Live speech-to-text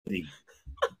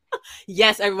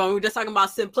Yes, everyone, we were just talking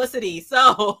about simplicity.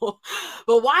 So,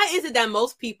 but why is it that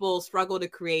most people struggle to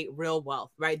create real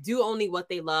wealth, right? Do only what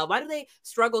they love. Why do they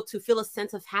struggle to feel a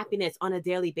sense of happiness on a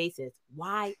daily basis?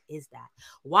 Why is that?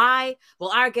 Why?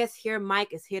 Well, our guest here,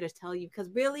 Mike, is here to tell you, because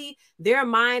really their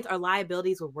minds are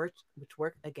liabilities which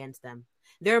work against them.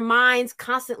 Their minds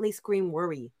constantly scream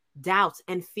worry, doubt,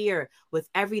 and fear with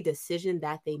every decision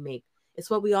that they make. It's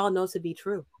what we all know to be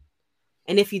true.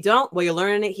 And if you don't, well, you're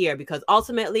learning it here, because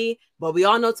ultimately, what we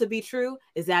all know to be true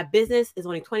is that business is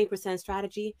only 20%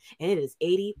 strategy and it is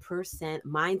 80%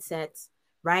 mindsets,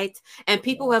 right? And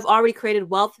people who have already created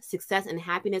wealth, success, and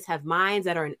happiness have minds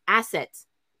that are an asset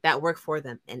that work for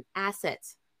them. An asset,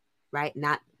 right?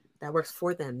 Not that works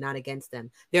for them, not against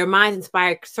them. Their minds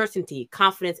inspire certainty,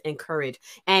 confidence, and courage.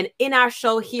 And in our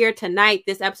show here tonight,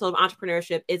 this episode of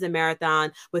Entrepreneurship is a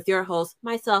Marathon with your host,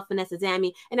 myself, Vanessa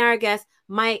Zamy, and our guest,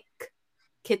 Mike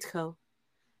Kitko,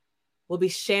 will be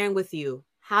sharing with you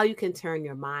how you can turn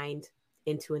your mind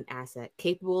into an asset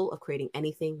capable of creating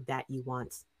anything that you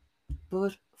want.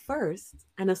 But first,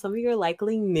 I know some of you are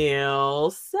likely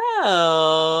new, so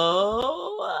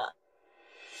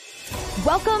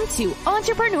welcome to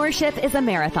Entrepreneurship is a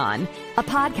Marathon, a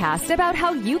podcast about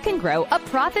how you can grow a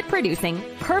profit-producing,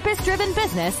 purpose-driven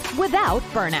business without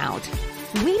burnout.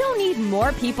 We don't need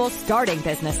more people starting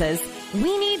businesses.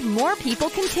 We need more people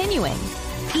continuing.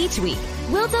 Each week,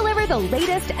 we'll deliver the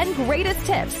latest and greatest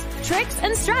tips, tricks,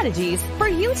 and strategies for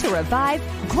you to revive,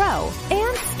 grow,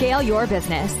 and scale your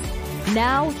business.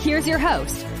 Now, here's your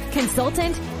host,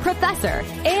 consultant, professor,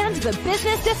 and the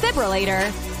business defibrillator,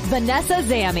 Vanessa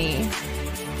Zamy.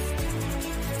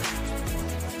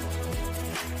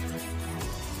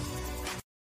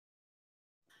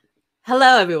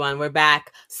 hello, everyone. We're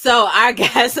back. So our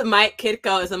guest, Mike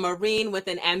Kitko, is a Marine with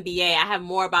an MBA. I have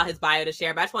more about his bio to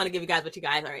share, but I just want to give you guys what you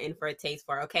guys are in for a taste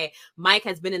for, okay? Mike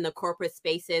has been in the corporate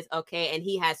spaces, okay? And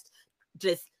he has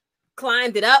just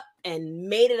climbed it up and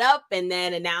made it up. And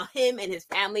now him and his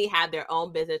family have their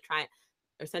own business,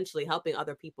 essentially helping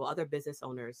other people, other business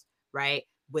owners, right,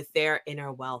 with their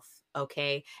inner wealth.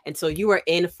 Okay. And so you are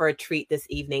in for a treat this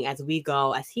evening as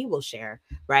he will share,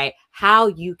 right, how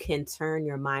you can turn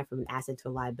your mind from an asset to a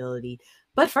liability.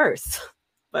 But first,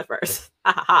 as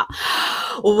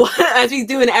we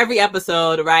do in every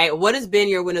episode, right, what has been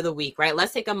your win of the week, right?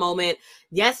 Let's take a moment.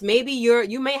 Yes, maybe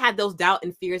you may have those doubt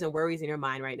and fears and worries in your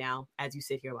mind right now as you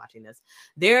sit here watching this.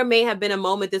 There may have been a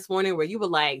moment this morning where you were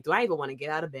like, do I even want to get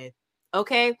out of bed?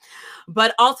 Okay.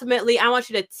 But ultimately, I want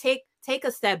you to take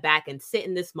a step back and sit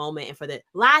in this moment. And for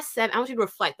I want you to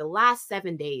reflect the last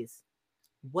 7 days.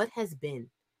 What has been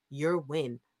your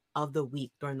win of the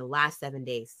week during the last 7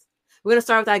 days? We're going to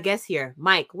start with our guest here.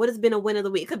 Mike, what has been a win of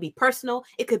the week? It could be personal.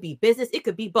 It could be business. It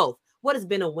could be both. What has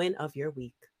been a win of your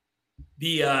week?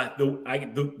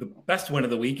 The best win of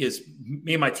the week is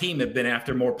me and my team have been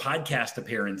after more podcast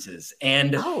appearances,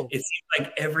 and it seems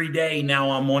like every day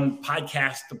now I'm on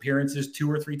podcast appearances 2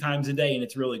 or 3 times a day, and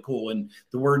it's really cool. And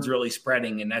the word's really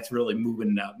spreading, and that's really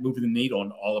moving the needle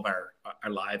on all of our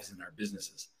lives and our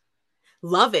businesses.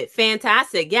 Love it.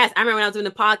 Fantastic. Yes. I remember when I was doing the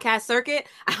podcast circuit,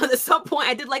 at some point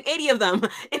I did like 80 of them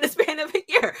in the span of a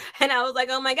year. And I was like,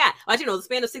 oh my God. Well, the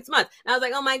span of 6 months. And I was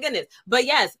like, oh my goodness. But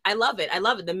yes, I love it. I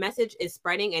love it. The message is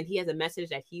spreading, and he has a message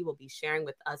that he will be sharing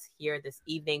with us here this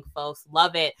evening, folks.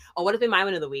 Love it. Oh, what has been my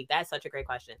win of the week? That's such a great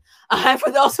question.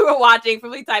 For those who are watching,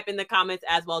 please type in the comments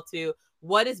as well too.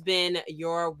 What has been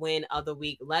your win of the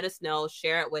week? Let us know.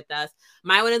 Share it with us.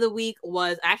 My win of the week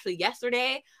was actually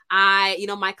yesterday.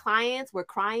 My clients were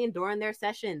crying during their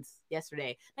sessions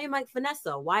yesterday. Now you're like,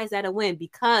 Vanessa, why is that a win?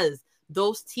 Because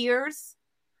those tears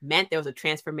meant there was a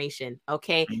transformation.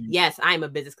 Okay. Mm-hmm. Yes, I'm a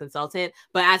business consultant,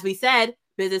 but as we said,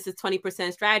 business is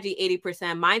 20% strategy,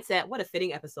 80% mindset. What a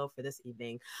fitting episode for this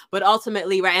evening. But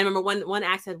ultimately, right. I remember one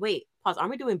act said, wait, pause. Aren't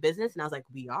we doing business? And I was like,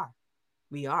 we are.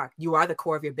 You are the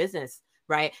core of your business.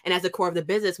 Right. And as the core of the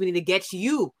business, we need to get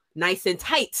you nice and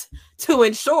tight to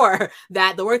ensure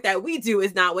that the work that we do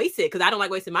is not wasted, because I don't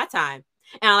like wasting my time.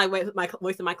 And I like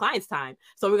wasting my clients' time.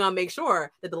 So we're going to make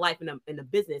sure that the life in the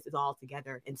business is all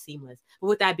together and seamless. But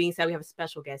with that being said, we have a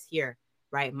special guest here,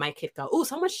 right? Mike Kitko. Oh,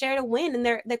 someone shared a win in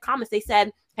their comments. They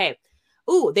said, hey,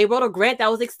 they wrote a grant that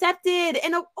was accepted.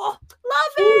 And love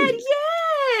it.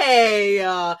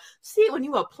 Yay. See, when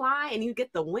you apply and you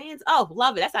get the wins. Oh,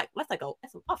 love it. That's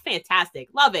fantastic.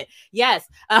 Love it. Yes.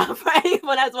 For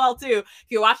anyone as well too. If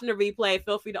you're watching the replay,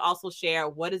 feel free to also share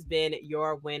what has been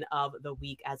your win of the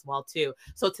week as well too.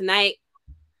 So tonight,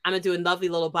 I'm going to do a lovely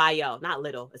little bio. Not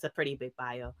little. It's a pretty big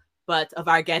bio. But of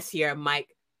our guest here,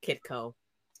 Mike Kitko.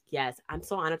 Yes, I'm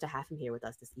so honored to have him here with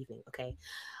us this evening. Okay.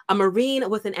 A Marine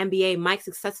with an MBA, Mike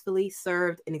successfully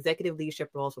served in executive leadership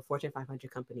roles for Fortune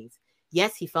 500 companies.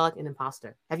 Yes, he felt like an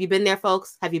imposter. Have you been there,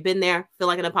 folks? Have you been there? Feel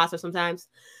like an imposter sometimes?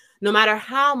 No matter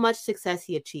how much success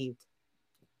he achieved,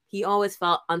 he always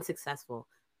felt unsuccessful,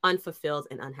 unfulfilled,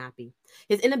 and unhappy.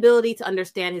 His inability to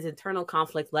understand his internal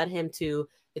conflict led him to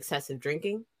excessive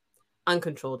drinking,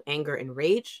 uncontrolled anger and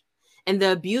rage, and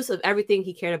the abuse of everything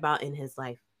he cared about in his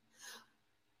life.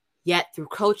 Yet through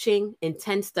coaching,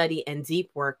 intense study, and deep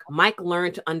work, Mike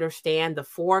learned to understand the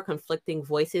 4 conflicting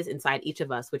voices inside each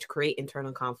of us, which create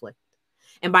internal conflict.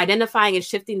 And by identifying and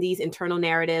shifting these internal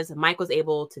narratives, Mike was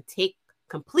able to take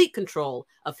complete control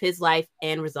of his life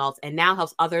and results, and now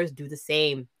helps others do the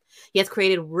same. He has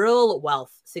created real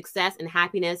wealth, success, and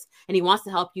happiness, and he wants to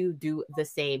help you do the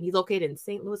same. He's located in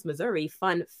St. Louis, Missouri.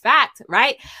 Fun fact,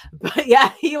 right? But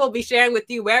yeah, he will be sharing with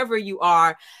you wherever you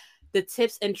are the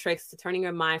tips and tricks to turning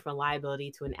your mind from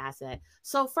liability to an asset.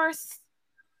 So first,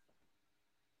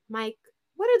 Mike,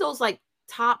 what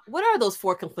are those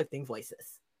 4 conflicting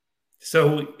voices?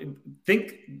 So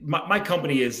think my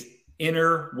company is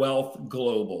Inner Wealth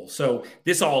Global. So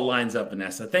this all lines up,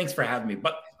 Vanessa. Thanks for having me.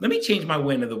 But let me change my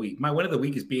win of the week. My win of the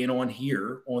week is being on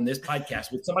here on this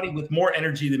podcast with somebody with more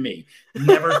energy than me.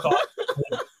 Never thought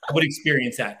I would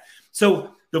experience that.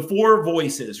 So the 4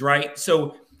 voices, right?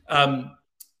 So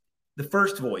the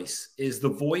first voice is the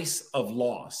voice of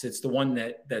loss. It's the one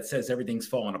that says everything's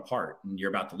falling apart and you're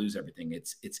about to lose everything.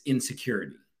 It's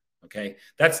insecurity. Okay.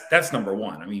 That's number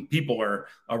one. I mean, people are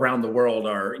around the world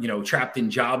are, trapped in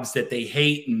jobs that they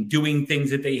hate and doing things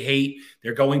that they hate.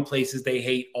 They're going places they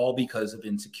hate, all because of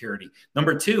insecurity.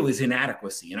 Number 2 is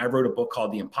inadequacy. And I wrote a book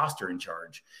called The Imposter in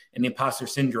Charge. And the imposter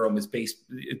syndrome is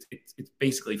it's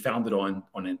basically founded on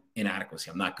an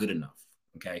inadequacy. I'm not good enough.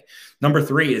 Okay. Number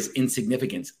 3 is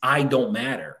insignificance. I don't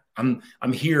matter.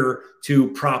 I'm here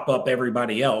to prop up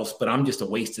everybody else, but I'm just a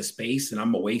waste of space and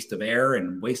I'm a waste of air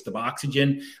and waste of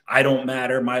oxygen. I don't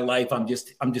matter. My life, I'm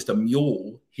just a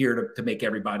mule here to make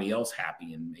everybody else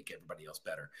happy and make everybody else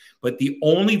better. But the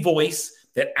only voice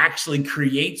that actually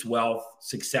creates wealth,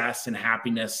 success, and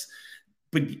happiness,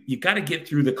 but you got to get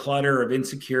through the clutter of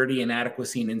insecurity,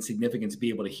 inadequacy, and insignificance to be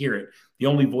able to hear it. The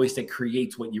only voice that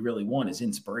creates what you really want is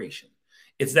inspiration.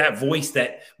 It's that voice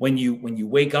that when you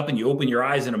wake up and you open your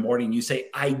eyes in the morning, you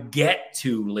say, I get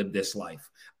to live this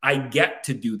life. I get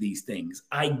to do these things.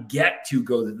 I get to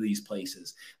go to these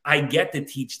places. I get to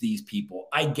teach these people.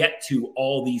 I get to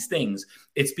all these things.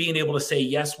 It's being able to say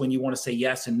yes when you want to say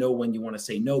yes and no when you want to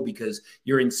say no, because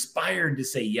you're inspired to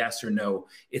say yes or no.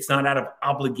 It's not out of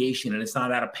obligation and it's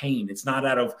not out of pain. It's not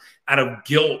out of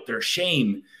guilt or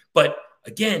shame. But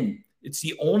again, it's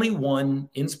the only one.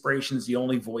 Inspiration is the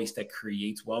only voice that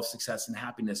creates wealth, success, and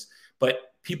happiness. But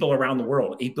people around the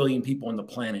world, 8 billion people on the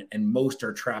planet, and most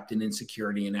are trapped in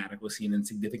insecurity, inadequacy, and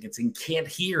insignificance and can't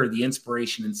hear the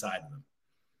inspiration inside of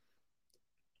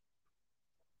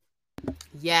them.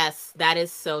 Yes, that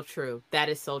is so true. That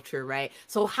is so true, right?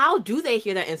 So how do they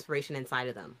hear that inspiration inside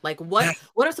of them? Like what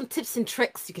are some tips and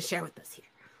tricks you can share with us here?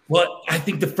 Well, I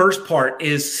think the first part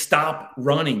is stop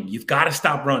running. You've got to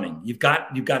stop running. You've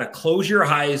got to close your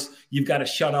eyes. You've got to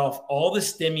shut off all the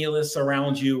stimulus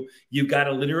around you. You've got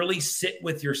to literally sit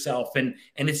with yourself. And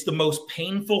it's the most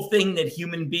painful thing that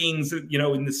human beings, and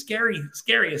the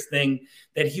scariest thing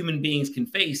that human beings can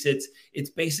face. It's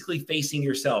basically facing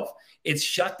yourself. It's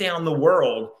shut down the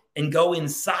world and go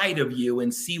inside of you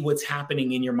and see what's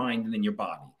happening in your mind and in your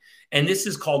body. And this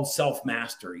is called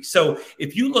self-mastery. So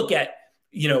if you look at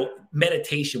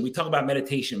meditation, we talk about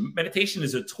meditation. Meditation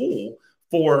is a tool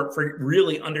for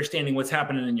really understanding what's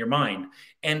happening in your mind.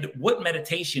 And what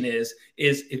meditation is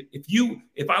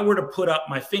if I were to put up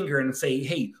my finger and say,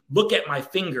 hey, look at my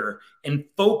finger and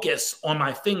focus on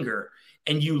my finger,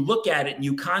 and you look at it and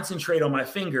you concentrate on my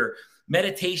finger,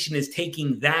 meditation is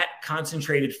taking that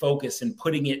concentrated focus and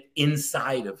putting it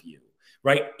inside of you,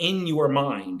 right? In your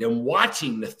mind, and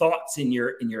watching the thoughts in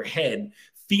your head,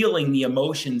 feeling the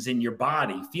emotions in your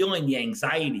body, feeling the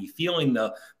anxiety, feeling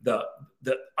the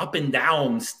up and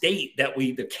down state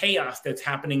the chaos that's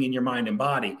happening in your mind and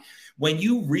body. When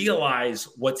you realize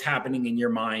what's happening in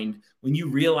your mind, when you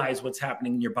realize what's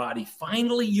happening in your body,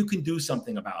 finally you can do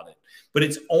something about it. But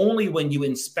it's only when you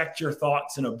inspect your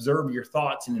thoughts and observe your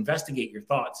thoughts and investigate your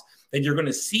thoughts that you're going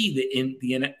to see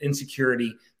the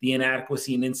insecurity, the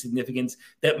inadequacy and insignificance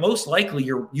that most likely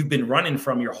you've been running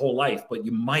from your whole life, but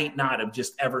you might not have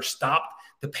just ever stopped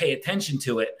to pay attention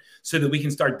to it so that we can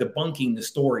start debunking the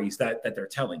stories that they're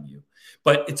telling you.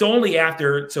 But it's only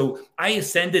after, so I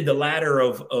ascended the ladder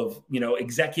of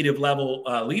executive level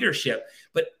leadership,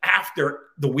 but after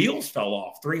the wheels fell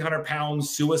off, 300 pounds,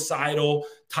 suicidal,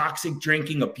 toxic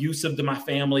drinking, abusive to my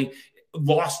family,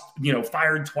 lost,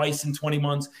 fired twice in 20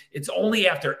 months. It's only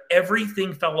after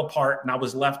everything fell apart and I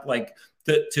was left like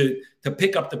to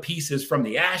pick up the pieces from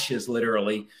the ashes,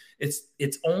 literally.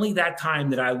 It's only that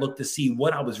time that I looked to see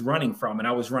what I was running from. And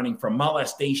I was running from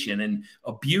molestation and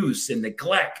abuse and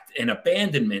neglect and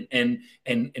abandonment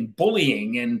and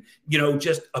bullying and,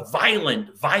 just a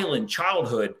violent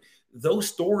childhood. Those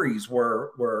stories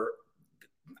were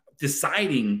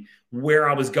deciding where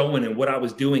I was going and what I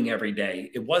was doing every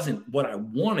day. It wasn't what I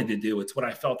wanted to do. It's what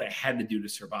I felt I had to do to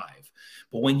survive.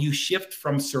 But when you shift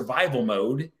from survival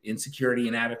mode, insecurity,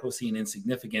 inadequacy, and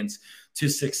insignificance, to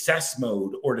success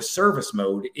mode or to service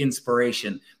mode,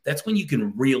 inspiration, that's when you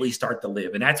can really start to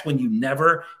live. And that's when you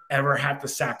never, ever have to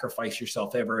sacrifice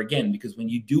yourself ever again. Because when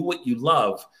you do what you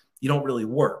love, you don't really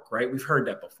work, right? We've heard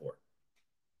that before.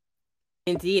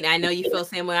 Indeed. I know you feel the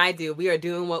same way I do. We are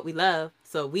doing what we love.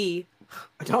 So we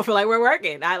don't feel like we're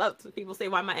working. I love people say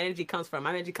why my energy comes from. My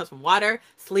energy comes from water,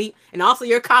 sleep, and also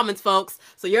your comments, folks.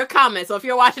 So your comments. So if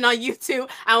you're watching on YouTube,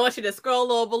 I want you to scroll a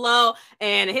little below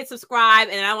and hit subscribe.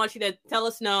 And I want you to tell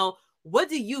us what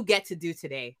do you get to do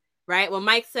today? Right? When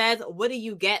Mike says, what do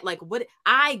you get? Like, what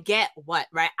I get what,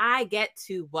 right? I get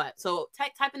to what? So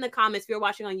type in the comments if you're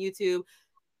watching on YouTube,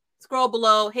 scroll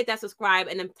below, hit that subscribe,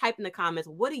 and then type in the comments,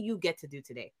 what do you get to do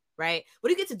today? Right? What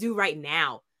do you get to do right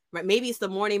now? Right? Maybe it's the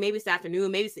morning, maybe it's the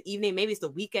afternoon, maybe it's the evening, maybe it's the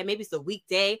weekend, maybe it's the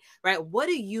weekday, right? What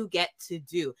do you get to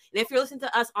do? And if you're listening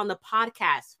to us on the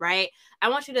podcast, right, I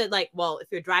want you to if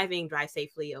you're driving, drive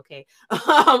safely, okay,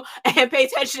 and pay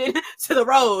attention to the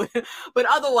road. But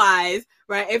otherwise,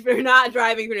 right, if you're not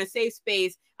driving, you're in a safe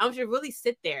space, I want you to really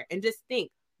sit there and just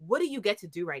think, what do you get to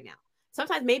do right now?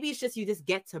 Sometimes maybe it's just you just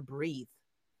get to breathe.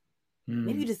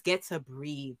 Maybe you just get to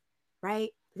breathe,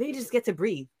 right? Maybe you just get to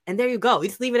breathe. And there you go. You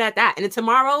just leave it at that. And then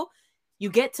tomorrow, you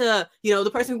get to,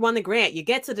 the person who won the grant, you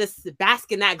get to just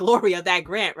bask in that glory of that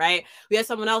grant, right? We had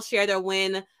someone else share their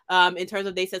win in terms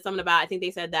of, they said something about, I think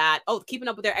they said that, keeping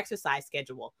up with their exercise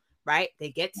schedule, right? They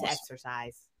get to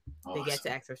exercise. They get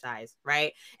to exercise,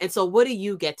 right? And so what do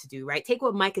you get to do, right? Take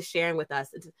what Mike is sharing with us.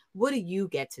 What do you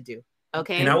get to do?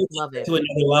 Okay. And I would love it. To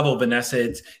another level,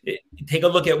 Vanessa, take a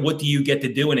look at what do you get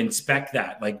to do and inspect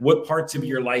that. Like what parts of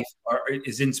your life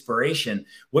is inspiration?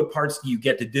 What parts do you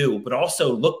get to do? But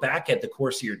also look back at the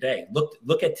course of your day.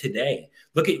 Look at today.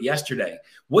 Look at yesterday.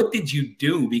 What did you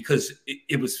do? Because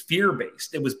it was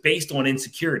fear-based. It was based on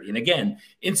insecurity. And again,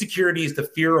 insecurity is the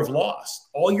fear of loss.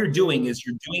 All you're doing is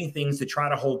you're doing things to try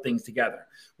to hold things together.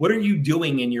 What are you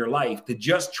doing in your life to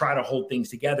just try to hold things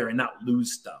together and not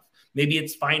lose stuff? Maybe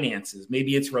it's finances,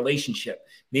 maybe it's relationship,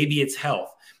 maybe it's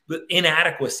health, but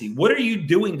inadequacy. What are you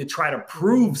doing to try to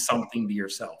prove something to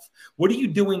yourself? What are you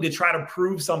doing to try to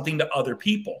prove something to other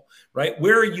people, right?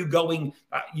 Where are you going?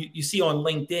 You see on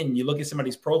LinkedIn, you look at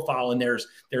somebody's profile and there's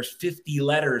 50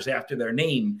 letters after their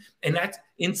name. And that's,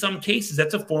 in some cases,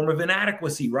 that's a form of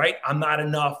inadequacy, right? I'm not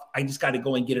enough. I just got to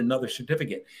go and get another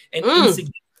certificate. And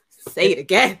say it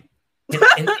again.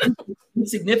 and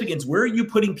insignificance, where are you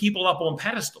putting people up on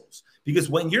pedestals? Because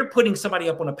when you're putting somebody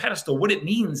up on a pedestal, what it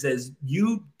means is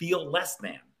you feel less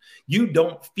than. You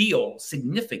don't feel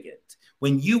significant.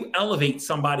 When you elevate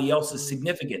somebody else's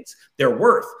significance, their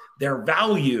worth, their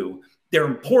value, their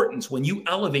importance, when you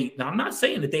elevate, now I'm not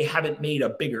saying that they haven't made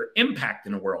a bigger impact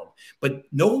in the world, but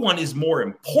no one is more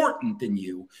important than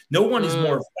you. No one is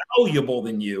more valuable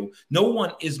than you. No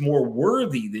one is more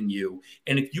worthy than you.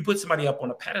 And if you put somebody up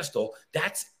on a pedestal,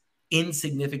 that's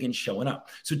insignificant showing up.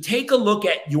 So take a look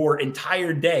at your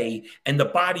entire day and the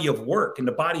body of work and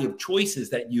the body of choices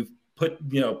that you've put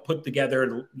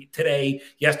together today,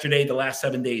 yesterday, the last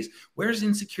 7 days. Where's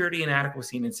insecurity,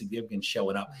 inadequacy, and insignificance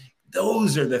showing up?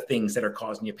 Those are the things that are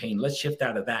causing you pain. Let's shift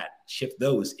out of that, shift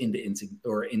those into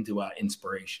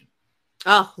inspiration.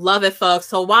 Oh, love it, folks.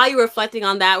 So while you're reflecting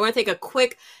on that, we're going to take a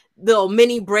quick little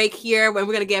mini break here when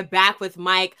we're going to get back with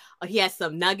Mike. He has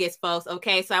some nuggets, folks.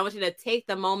 Okay, so I want you to take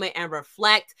the moment and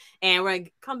reflect, and we're going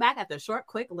to come back after a short,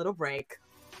 quick little break.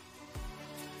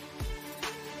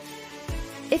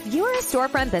 If you're a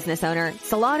storefront business owner,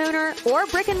 salon owner, or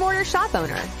brick and mortar shop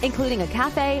owner, including a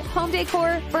cafe, home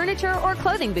decor, furniture, or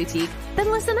clothing boutique, then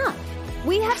listen up.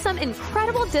 We have some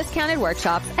incredible discounted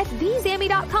workshops at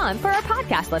thezamy.com for our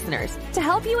podcast listeners to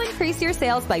help you increase your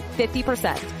sales by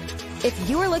 50%. If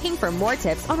you are looking for more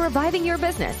tips on reviving your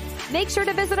business, make sure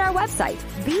to visit our website,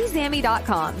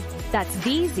 thezamy.com. That's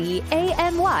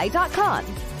thezamy.com.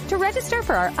 to register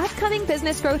for our upcoming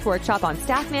business growth workshop on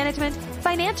staff management,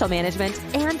 financial management,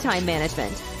 and time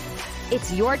management.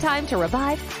 It's your time to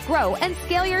revive, grow, and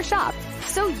scale your shop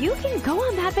so you can go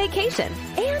on that vacation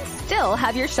and still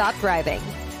have your shop thriving.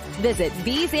 Visit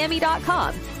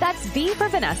vzamy.com. That's V for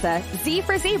Vanessa, Z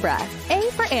for zebra, A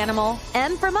for animal,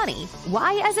 M for money,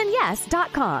 Y as in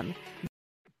yes.com.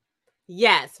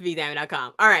 Yes,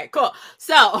 vzamy.com. All right, cool.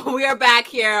 So we are back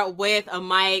here with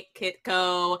Mike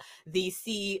Kitko, the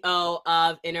CEO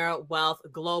of Inner Wealth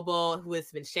Global, who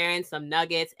has been sharing some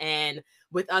nuggets and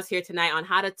with us here tonight on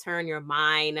how to turn your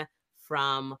mind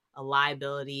from a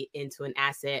liability into an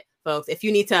asset. Folks, if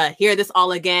you need to hear this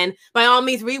all again, by all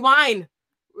means, rewind.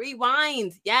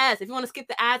 Yes, if you want to skip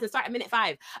the ads and start at minute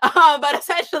 5. But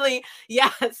essentially,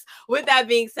 yes, with that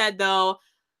being said, though,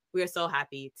 we are so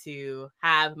happy to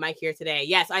have Mike here today.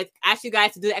 Yes, I asked you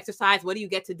guys to do the exercise. What do you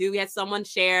get to do? We had someone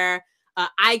share,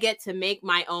 I get to make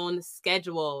my own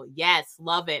schedule. Yes,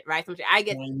 love it, right? I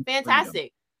get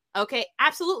fantastic. Okay,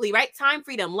 absolutely, right? Time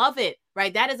freedom, love it,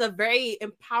 right? That is a very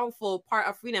powerful part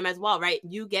of freedom as well, right?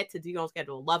 You get to do your own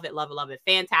schedule. Love it, love it, love it.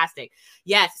 Fantastic.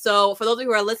 Yes, so for those of you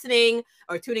who are listening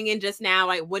or tuning in just now,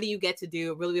 like, what do you get to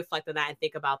do? Really reflect on that and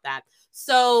think about that.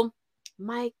 So,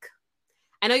 Mike,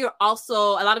 I know you're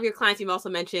also, a lot of your clients you've also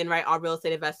mentioned, right, are real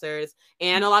estate investors.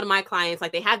 And a lot of my clients,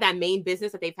 like, they have that main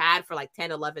business that they've had for like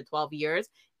 10, 11, 12 years.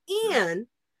 And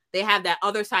they have that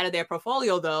other side of their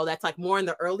portfolio, though, that's like more in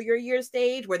the earlier year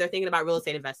stage where they're thinking about real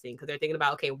estate investing because they're thinking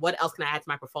about, okay, what else can I add to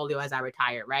my portfolio as I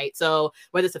retire, right? So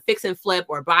whether it's a fix and flip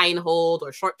or buy and hold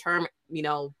or short-term,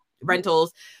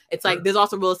 rentals, it's like there's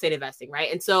also real estate investing,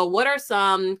 right? And so what are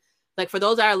some, like for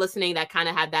those that are listening that kind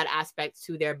of have that aspect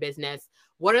to their business,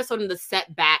 what are some of the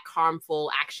setback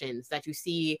harmful actions that you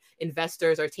see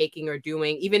investors are taking or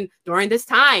doing, even during this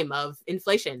time of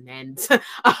inflation and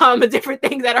different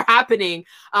things that are happening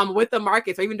with the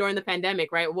markets, or even during the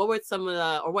pandemic, right? What are some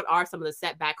of the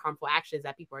setback harmful actions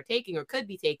that people are taking or could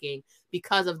be taking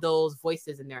because of those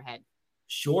voices in their head?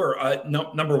 Sure.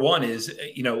 Number one is,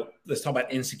 let's talk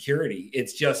about insecurity.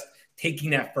 It's just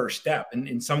taking that first step. And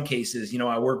in some cases,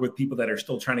 I work with people that are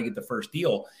still trying to get the first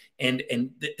deal and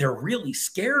they're really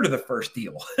scared of the first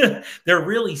deal. They're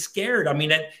really scared. I mean,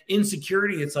 that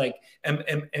insecurity, it's like,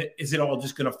 is it all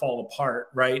just going to fall apart?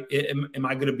 Right. Am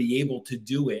I going to be able to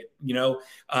do it?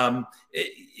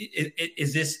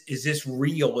 Is this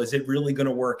real? Is it really going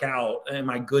to work out? Am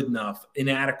I good enough?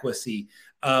 Inadequacy.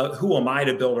 Who am I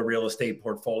to build a real estate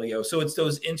portfolio? So it's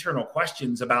those internal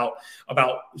questions about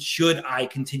should I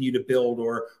continue to build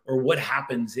or what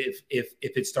happens if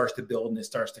it starts to build and it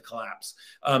starts to collapse.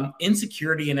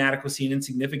 Insecurity, inadequacy, and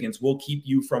insignificance will keep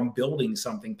you from building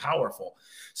something powerful.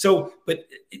 So, but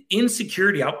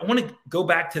insecurity, I want to go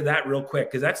back to that real quick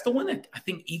because that's the one that I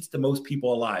think eats the most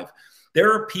people alive.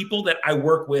 There are people that I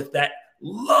work with that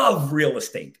love real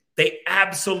estate. They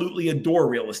absolutely adore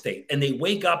real estate and they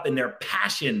wake up and their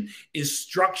passion is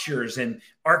structures and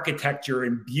architecture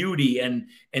and beauty and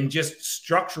just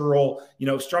structural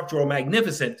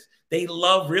magnificence. They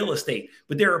love real estate,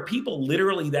 but there are people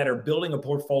literally that are building a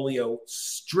portfolio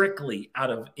strictly out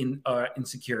of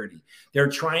insecurity. They're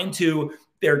trying to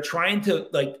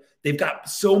they've got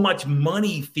so much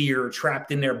money fear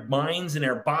trapped in their minds and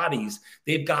their bodies.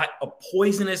 They've got a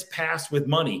poisonous past with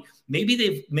money. Maybe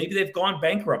they've gone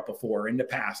bankrupt before in the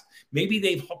past. Maybe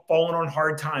they've fallen on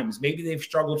hard times. Maybe they've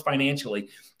struggled financially.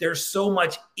 There's so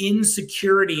much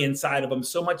insecurity inside of them,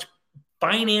 so much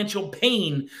financial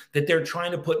pain that they're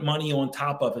trying to put money on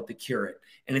top of it to cure it.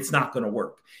 And it's not going to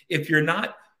work. If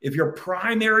your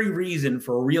primary reason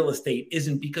for real estate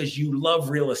isn't because you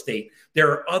love real estate, there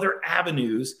are other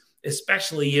avenues,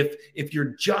 especially if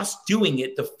you're just doing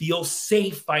it to feel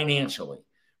safe financially,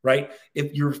 right?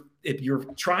 If you're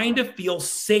trying to feel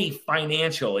safe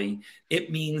financially,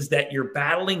 it means that you're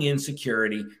battling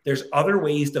insecurity. There's other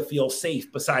ways to feel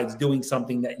safe besides doing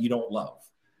something that you don't love.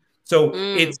 So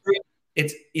it's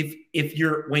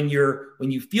when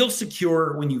you feel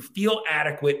secure, when you feel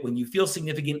adequate, when you feel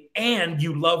significant and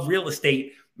you love real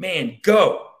estate, man,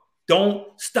 go,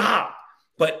 don't stop.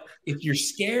 But if you're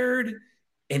scared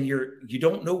and you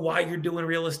don't know why you're doing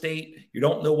real estate, you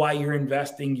don't know why you're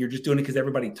investing, you're just doing it because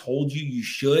everybody told you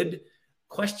should,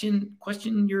 question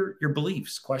your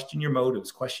beliefs, question your motives,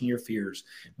 question your fears.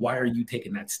 Why are you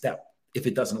taking that step if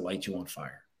it doesn't light you on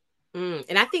fire?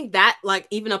 And I think that like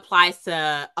even applies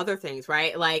to other things,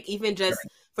 right? Like even just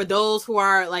for those who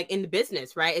are like in the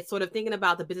business, right? It's sort of thinking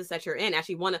about the business that you're in.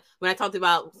 Actually, when I talked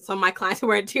about some of my clients who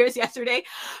were in tears yesterday,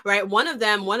 right? One of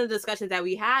the discussions that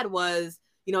we had was,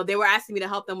 they were asking me to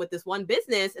help them with this one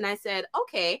business. And I said,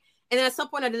 okay. And then at some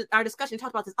point in our discussion,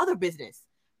 talked about this other business,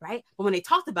 right? But when they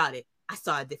talked about it, I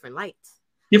saw a different light.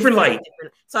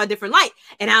 Saw a different light.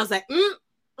 And I was like,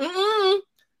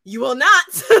 you will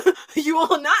not, you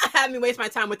will not have me waste my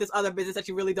time with this other business that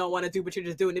you really don't want to do, but you're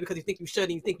just doing it because you think you should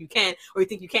and you think you can, or you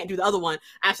think you can't do the other one.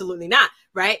 Absolutely not.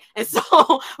 Right. And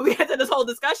so we had this whole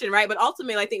discussion, right? But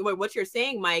ultimately, I think what you're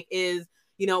saying, Mike, is,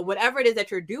 you know, whatever it is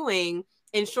that you're doing,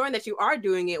 ensuring that you are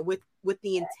doing it with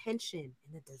the intention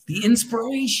and the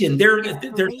inspiration. There's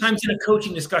times in a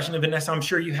coaching discussion, Vanessa, I'm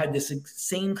sure you had this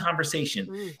same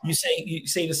conversation. You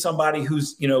say to somebody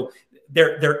who's, you know,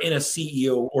 they're in a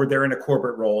CEO or they're in a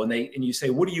corporate role, and you say,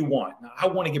 what do you want? I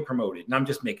want to get promoted. And I'm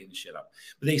just making this shit up.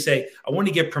 But they say, I want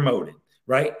to get promoted,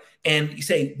 right? And you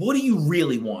say, what do you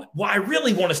really want? Well, I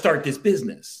really want to start this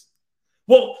business.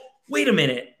 Well, wait a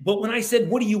minute. But when I said,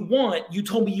 what do you want? You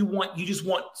told me you just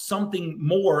want something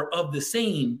more of the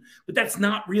same, but that's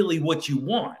not really what you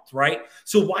want, right?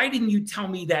 So why didn't you tell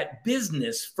me that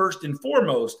business first and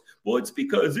foremost? Well, it's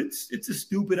because it's a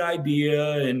stupid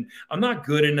idea and I'm not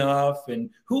good enough. And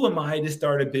who am I to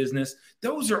start a business?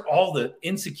 Those are all the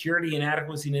insecurity,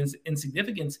 inadequacy, and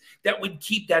insignificance that would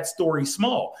keep that story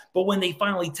small. But when they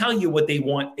finally tell you what they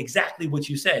want, exactly what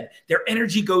you said, their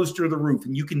energy goes through the roof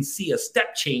and you can see a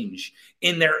step change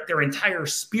in their entire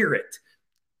spirit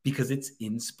because it's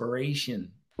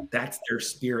inspiration. That's their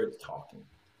spirit talking.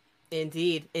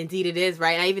 Indeed it is,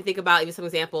 right? And I even think about even some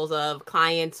examples of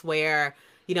clients where,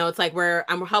 you know, it's like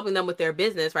I'm helping them with their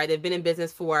business, right? They've been in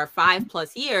business for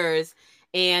 5+ years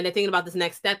and they're thinking about this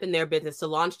next step in their business to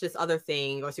launch this other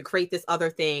thing or to create this other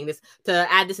thing, to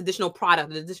add this additional product,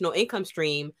 an additional income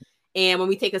stream. And when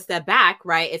we take a step back,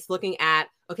 right, it's looking at,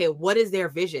 okay, what is their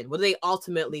vision? What do they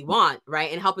ultimately want,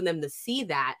 right? And helping them to see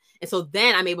that. And so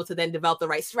then I'm able to then develop the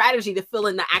right strategy to fill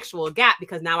in the actual gap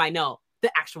because now I know the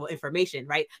actual information,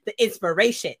 right? The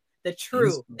inspiration, the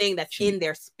true thing that's in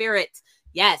their spirit.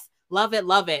 Yes. Love it.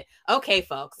 Love it. Okay,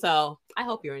 folks. So I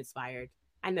hope you're inspired.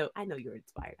 I know you're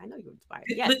inspired.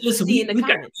 Yes. Listen,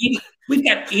 we've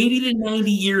got 80 to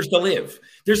 90 years to live.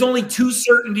 There's only 2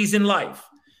 certainties in life.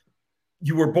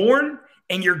 You were born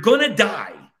and you're going to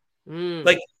die.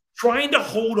 Like trying to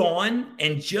hold on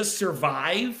and just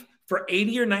survive for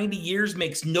 80 or 90 years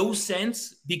makes no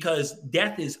sense because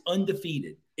death is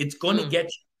undefeated. It's going to get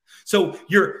you. So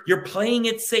you're playing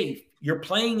it safe. You're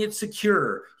playing it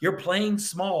secure. You're playing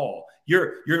small.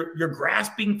 You're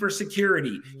grasping for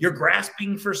security. You're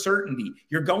grasping for certainty.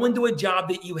 You're going to a job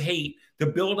that you hate to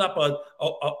build up a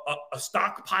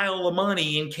stockpile of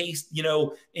money in case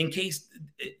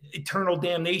eternal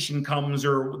damnation comes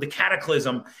or the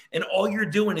cataclysm. And all you're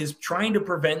doing is trying to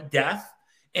prevent death.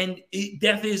 And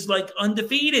death is like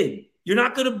undefeated. You're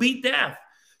not going to beat death.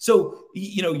 So,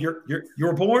 you know,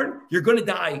 you're born, you're going to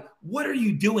die. What are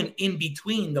you doing in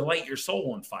between to light your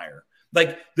soul on fire?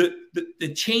 Like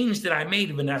the change that I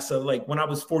made, Vanessa, like when I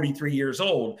was 43 years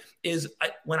old is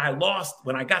when I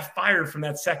got fired from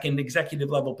that second executive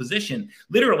level position,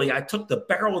 literally I took the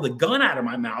barrel of the gun out of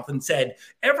my mouth and said,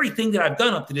 everything that I've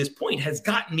done up to this point has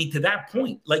gotten me to that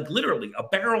point. Like literally a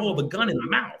barrel of a gun in my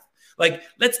mouth. Like,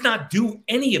 let's not do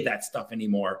any of that stuff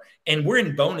anymore. And we're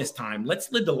in bonus time.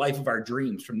 Let's live the life of our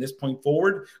dreams from this point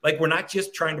forward. Like, we're not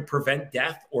just trying to prevent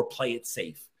death or play it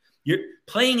safe.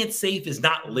 Playing it safe is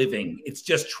not living. It's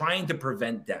just trying to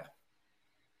prevent death.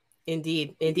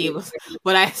 Indeed.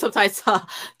 What I sometimes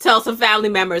tell some family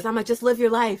members, I'm like, just live your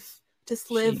life.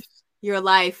 Just live your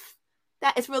life.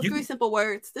 That is real. 3 simple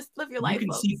words. Just live your life. You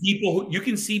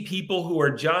can see people who are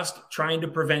just trying to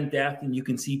prevent death, and you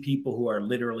can see people who are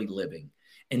literally living.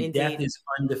 And Indeed. Death is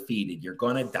undefeated. You're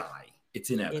going to die.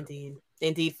 It's inevitable.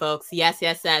 Indeed, folks. Yes.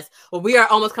 Well, we are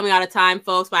almost coming out of time,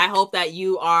 folks, but I hope that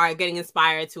you are getting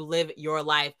inspired to live your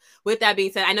life. With that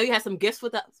being said, I know you have some gifts for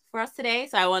us today,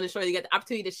 so I want to show you get the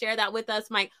opportunity to share that with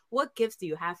us. Mike, what gifts do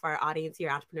you have for our audience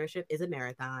here? Entrepreneurship is a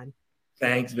marathon.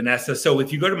 Thanks, Vanessa. So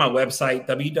if you go to my website,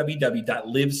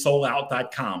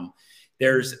 www.livesoulout.com,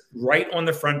 there's right on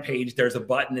the front page, there's a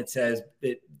button that says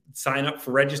sign up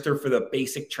for register for the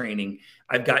basic training.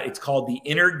 It's called the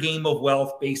Inner Game of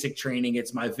Wealth Basic Training.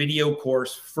 It's my video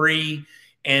course, free.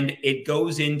 And it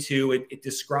goes into, it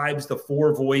describes the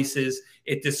 4 voices.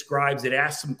 It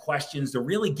asks some questions to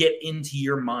really get into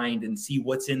your mind and see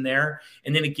what's in there.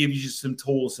 And then it gives you some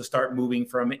tools to start moving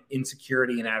from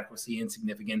insecurity, inadequacy,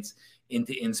 insignificance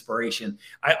into inspiration.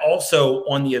 I also,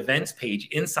 on the events page,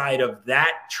 inside of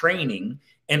that training,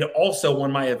 and also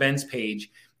on my events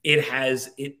page, it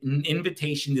has an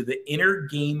invitation to the Inner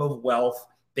Game of Wealth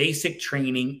Basic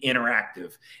Training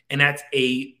Interactive. And that's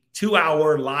a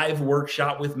 2-hour live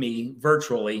workshop with me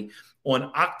virtually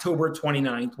on October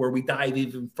 29th, where we dive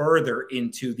even further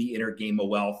into the inner game of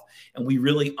wealth. And we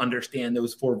really understand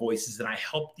those 4 voices, and I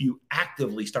help you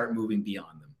actively start moving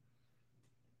beyond them.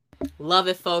 Love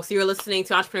it, folks. You're listening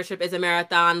to Entrepreneurship Is a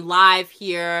Marathon live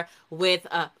here with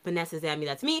Vanessa Zamy,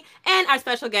 that's me, and our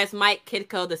special guest, Mike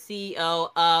Kitko, the CEO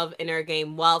of Inner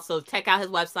Game Wealth. So check out his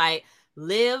website,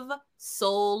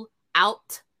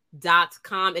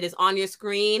 livesoulout.com. It is on your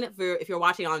screen if you're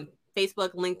watching on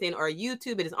Facebook, LinkedIn, or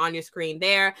YouTube. It is on your screen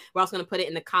there. We're also going to put it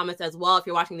in the comments as well. If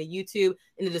you're watching the YouTube,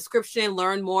 in the description,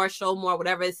 learn more, show more,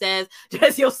 whatever it says,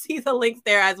 just you'll see the links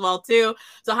there as well too.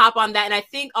 So hop on that. And I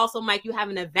think also, Mike, you have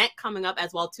an event coming up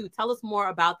as well too. Tell us more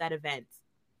about that event.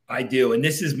 I do. And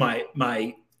this is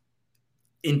my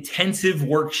intensive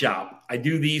workshop. I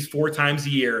do these 4 times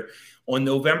a year. On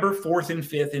November 4th and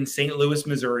 5th in St. Louis,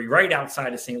 Missouri, right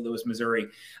outside of St. Louis, Missouri,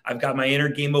 I've got my Inner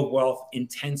Game of Wealth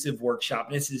intensive workshop.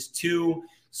 And this is 2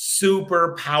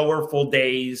 super powerful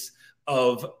days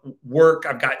of work.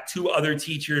 I've got 2 other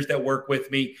teachers that work with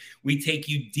me. We take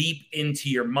you deep into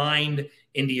your mind,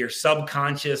 into your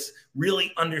subconscious,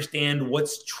 really understand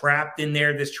what's trapped in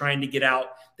there that's trying to get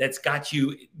out, that's got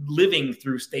you living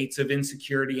through states of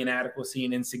insecurity, inadequacy,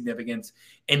 and insignificance.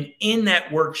 And in that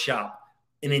workshop,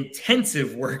 an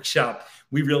intensive workshop,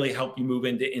 we really help you move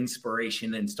into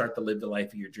inspiration and start to live the life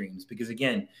of your dreams. Because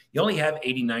again, you only have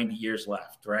 80, 90 years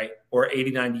left, right? Or 80,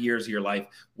 90 years of your life.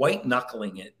 White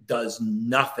knuckling it does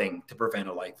nothing to prevent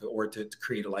a life or to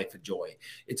create a life of joy.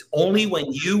 It's only when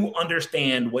you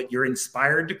understand what you're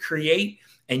inspired to create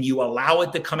and you allow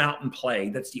it to come out and play,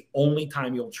 that's the only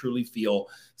time you'll truly feel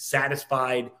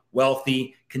satisfied,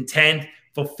 wealthy, content,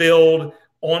 fulfilled,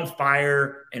 on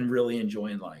fire, and really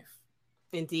enjoying life.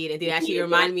 Indeed. Actually, you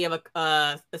remind me of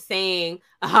a saying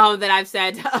that I've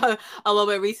said a little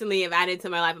bit recently. I've added to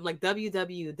my life. I'm like,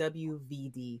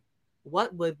 WWWVD.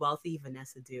 What would wealthy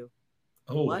Vanessa do?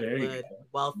 What would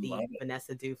wealthy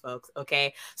Vanessa do, folks?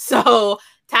 Okay. So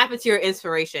tap into your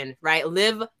inspiration, right?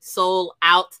 Live Soul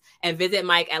Out, and visit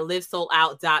Mike at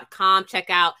livesoulout.com. Check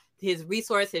out his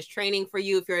resource, his training for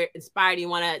you. If you're inspired, you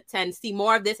want to see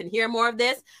more of this and hear more of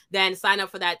this, then sign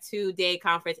up for that 2-day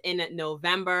conference in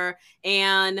November.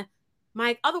 And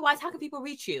Mike, otherwise, how can people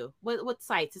reach you? What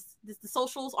sites? Is the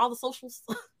socials, all the socials?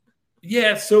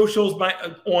 Yeah, socials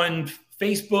on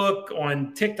Facebook,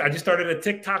 on TikTok. I just started a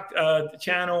TikTok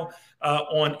channel,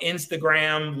 on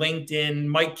Instagram, LinkedIn,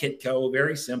 Mike Kitko,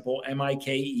 very simple,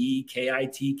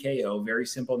 MikeKitko, very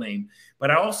simple name.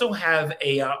 But I also have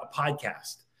a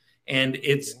podcast. And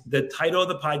the title of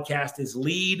the podcast is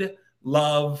Lead,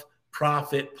 Love,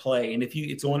 Profit, Play. And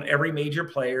it's on every major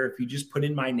player. If you just put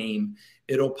in my name,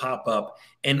 it'll pop up.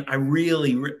 And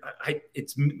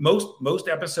most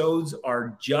episodes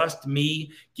are just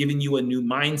me giving you a new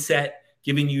mindset,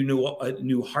 giving you a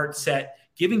new heart set,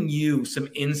 giving you some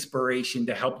inspiration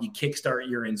to help you kickstart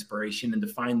your inspiration and to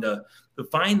find that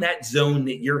zone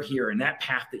that you're here and that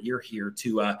path that you're here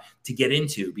to get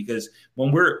into. Because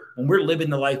when we're living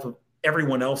the life of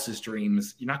everyone else's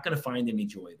dreams, you're not going to find any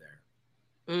joy there.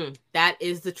 That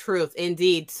is the truth,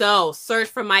 indeed. So search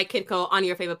for Mike Kitko on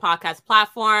your favorite podcast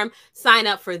platform. Sign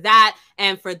up for that.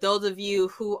 And for those of you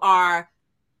who are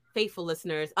faithful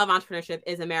listeners of Entrepreneurship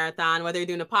Is a Marathon, whether you're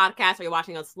doing a podcast or you're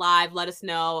watching us live, let us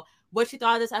know what you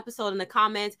thought of this episode in the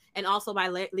comments, and also by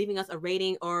leaving us a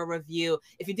rating or a review.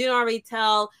 If you didn't already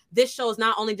tell, this show is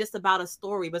not only just about a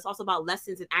story, but it's also about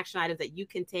lessons and action items that you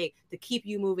can take to keep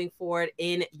you moving forward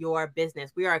in your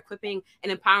business. We are equipping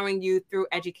and empowering you through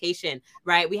education,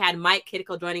 right? We had Mike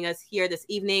Kitko joining us here this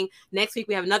evening. Next week,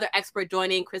 we have another expert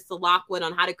joining, Crystal Lockwood,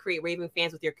 on how to create raving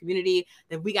fans with your community.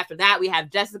 The week after that, we have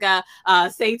Jessica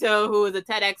Sato, who is a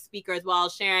TEDx speaker as well,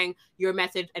 sharing your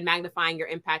message and magnifying your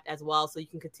impact as well, so you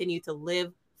can continue to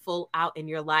live full out in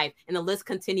your life. And the list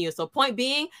continues. So point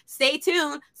being, stay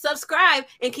tuned, subscribe,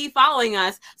 and keep following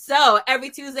us. So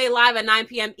every Tuesday live at 9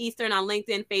 p.m. Eastern on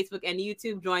LinkedIn, Facebook, and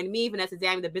YouTube, join me, Vanessa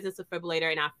Zamy, the business defibrillator,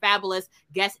 and our fabulous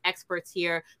guest experts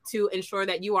here to ensure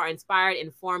that you are inspired,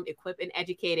 informed, equipped, and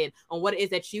educated on what it is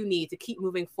that you need to keep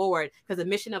moving forward. Because the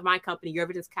mission of my company, Your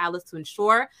Vision's Catalyst, to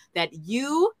ensure that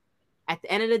you, at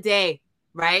the end of the day,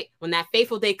 right, when that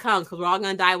fateful day comes, because we're all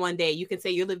going to die one day, you can say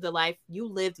you lived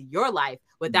your life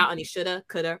without any shoulda,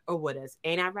 coulda, or wouldas.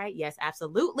 Ain't I right? Yes,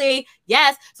 absolutely.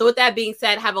 Yes. So with that being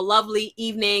said, have a lovely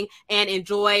evening and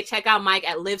enjoy. Check out Mike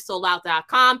at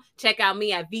livesoulout.com. Check out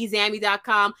me at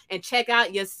vzamy.com, and check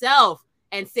out yourself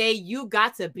and say you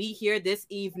got to be here this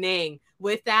evening.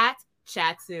 With that,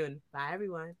 chat soon. Bye,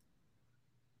 everyone.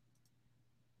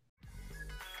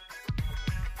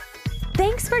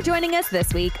 Thanks for joining us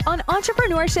this week on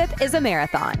Entrepreneurship is a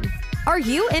Marathon. Are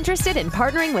you interested in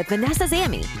partnering with Vanessa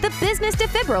Zamy, the business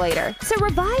defibrillator, to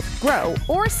revive, grow,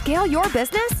 or scale your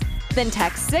business? Then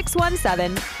text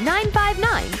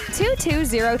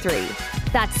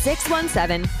 617-959-2203. That's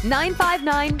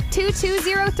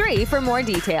 617-959-2203 for more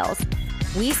details.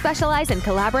 We specialize in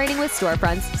collaborating with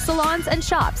storefronts, salons, and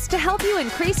shops to help you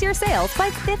increase your sales by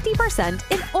 50%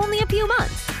 in only a few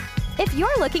months. If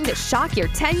you're looking to shock your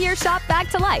 10-year shop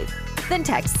back to life, then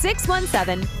text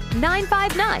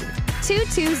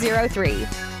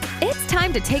 617-959-2203. It's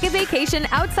time to take a vacation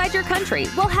outside your country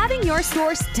while having your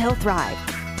store still thrive.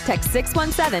 Text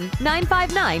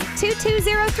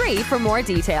 617-959-2203 for more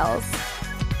details.